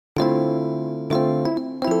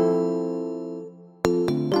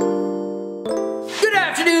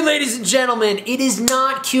Ladies and gentlemen, it is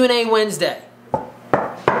not Q&A Wednesday. I'm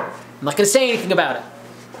not going to say anything about it.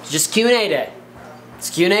 It's just Q&A day.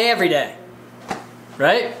 It's Q&A every day.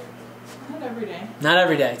 Right? Not every day. Not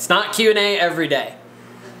every day. It's not Q&A every day.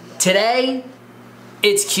 Today,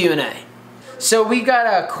 it's Q&A. So we got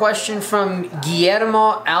a question from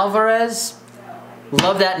Guillermo Alvarez.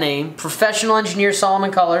 Love that name. Professional engineer,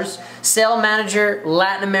 Solomon Colors. Sale manager,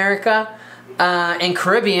 Latin America and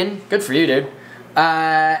Caribbean. Good for you, dude.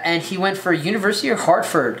 And he went for University of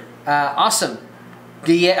Hartford. Awesome.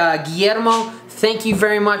 Guillermo, thank you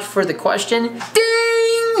very much for the question.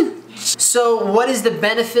 Ding! So what is the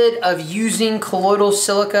benefit of using colloidal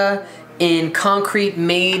silica in concrete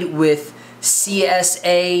made with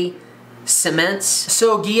CSA cements?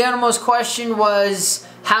 So Guillermo's question was,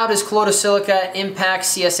 how does colloidal silica impact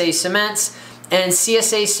CSA cements? And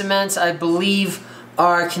CSA cements, I believe,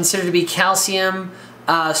 are considered to be calcium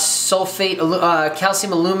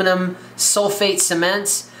calcium aluminum sulfate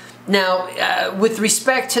cements. Now, with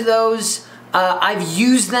respect to those, I've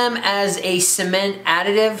used them as a cement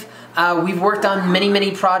additive. We've worked on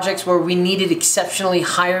many projects where we needed exceptionally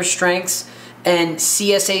higher strengths, and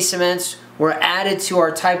CSA cements were added to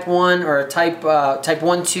our type 1 or type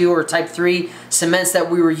 1, 2 or type 3 cements that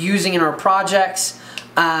we were using in our projects,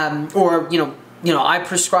 or I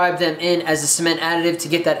prescribed them in as a cement additive to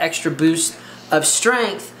get that extra boost of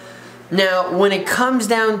strength. Now, when it comes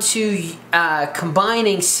down to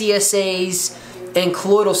combining CSAs and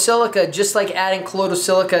colloidal silica, just like adding colloidal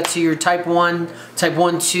silica to your type 1,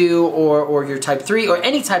 2, or your type 3, or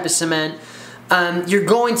any type of cement, you're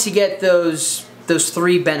going to get those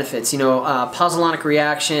three benefits. Pozzolanic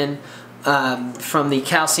reaction from the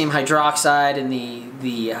calcium hydroxide and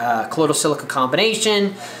the colloidal silica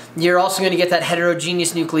combination. You're also going to get that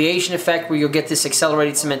heterogeneous nucleation effect where you'll get this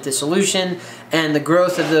accelerated cement dissolution and the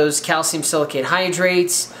growth of those calcium silicate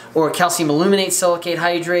hydrates or calcium aluminate silicate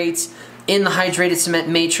hydrates in the hydrated cement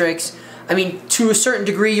matrix. I mean, to a certain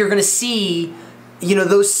degree, you're going to see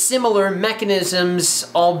those similar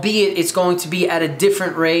mechanisms, albeit it's going to be at a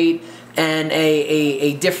different rate and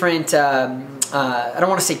a different, I don't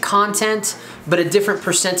want to say content, but a different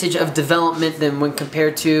percentage of development than when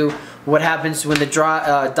compared to what happens when the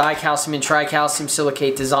dicalcium and tricalcium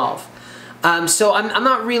silicate dissolve. So I'm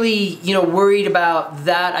not really worried about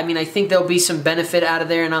that. I mean, I think there'll be some benefit out of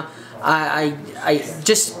there, and I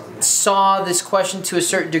just saw this question to a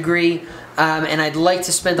certain degree, and I'd like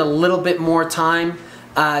to spend a little bit more time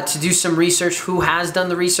to do some research. Who has done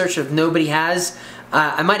the research? If nobody has,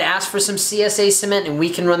 I might ask for some CSA cement and we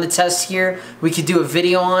can run the test here. We could do a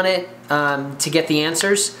video on it to get the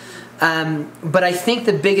answers. But I think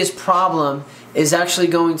the biggest problem is actually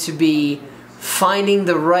going to be finding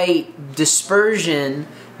the right dispersion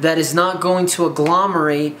that is not going to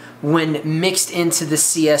agglomerate when mixed into the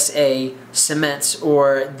CSA cements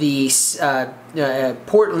or the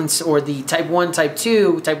Portlands or the type 1,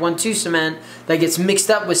 type 1, 2 cement that gets mixed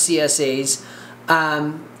up with CSAs.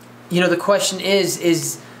 The question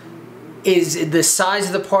is the size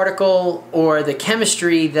of the particle or the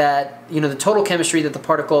chemistry that, the total chemistry that the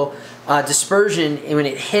particle dispersion, when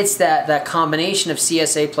it hits that combination of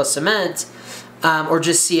CSA plus cement, or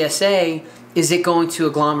just CSA, is it going to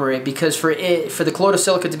agglomerate? Because for the colloidal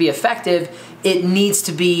silica to be effective, it needs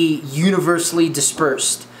to be universally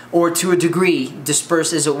dispersed, or to a degree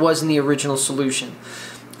dispersed as it was in the original solution.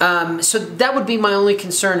 So that would be my only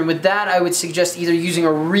concern. With that, I would suggest either using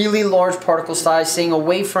a really large particle size, staying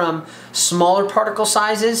away from smaller particle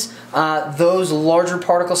sizes, those larger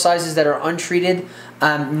particle sizes that are untreated,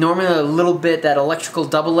 normally a little bit that electrical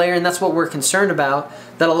double layer, and that's what we're concerned about.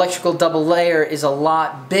 That electrical double layer is a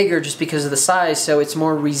lot bigger just because of the size, so it's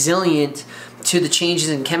more resilient to the changes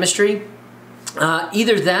in chemistry.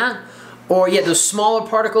 Either that, or yeah, those smaller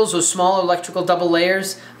particles, those smaller electrical double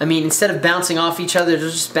layers, I mean, instead of bouncing off each other, they'll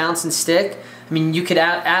just bounce and stick. I mean, you could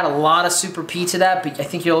add a lot of super P to that, but I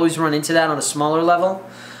think you always run into that on a smaller level.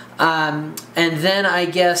 And then I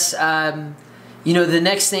guess, the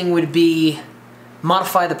next thing would be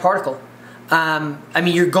modify the particle. I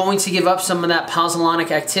mean, you're going to give up some of that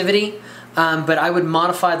pozzolanic activity, but I would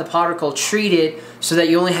modify the particle, treat it so that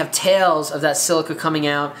you only have tails of that silica coming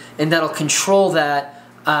out, and that'll control that.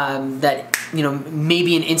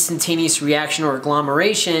 Maybe an instantaneous reaction or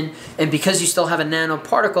agglomeration, and because you still have a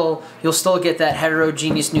nanoparticle, you'll still get that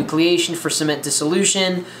heterogeneous nucleation for cement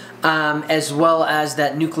dissolution, as well as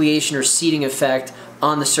that nucleation or seeding effect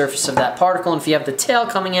on the surface of that particle. And if you have the tail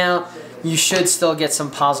coming out, you should still get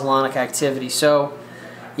some pozzolanic activity. So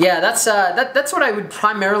yeah, that's what I would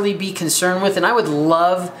primarily be concerned with, and I would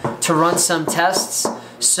love to run some tests.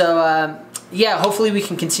 So yeah, hopefully we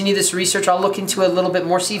can continue this research. I'll look into it a little bit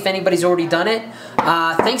more, see if anybody's already done it.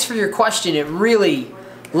 Thanks for your question. It really,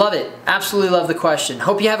 love it. Absolutely love the question.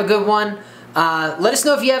 Hope you have a good one. Let us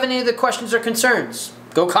know if you have any other questions or concerns.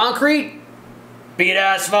 Go concrete, beat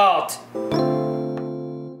asphalt.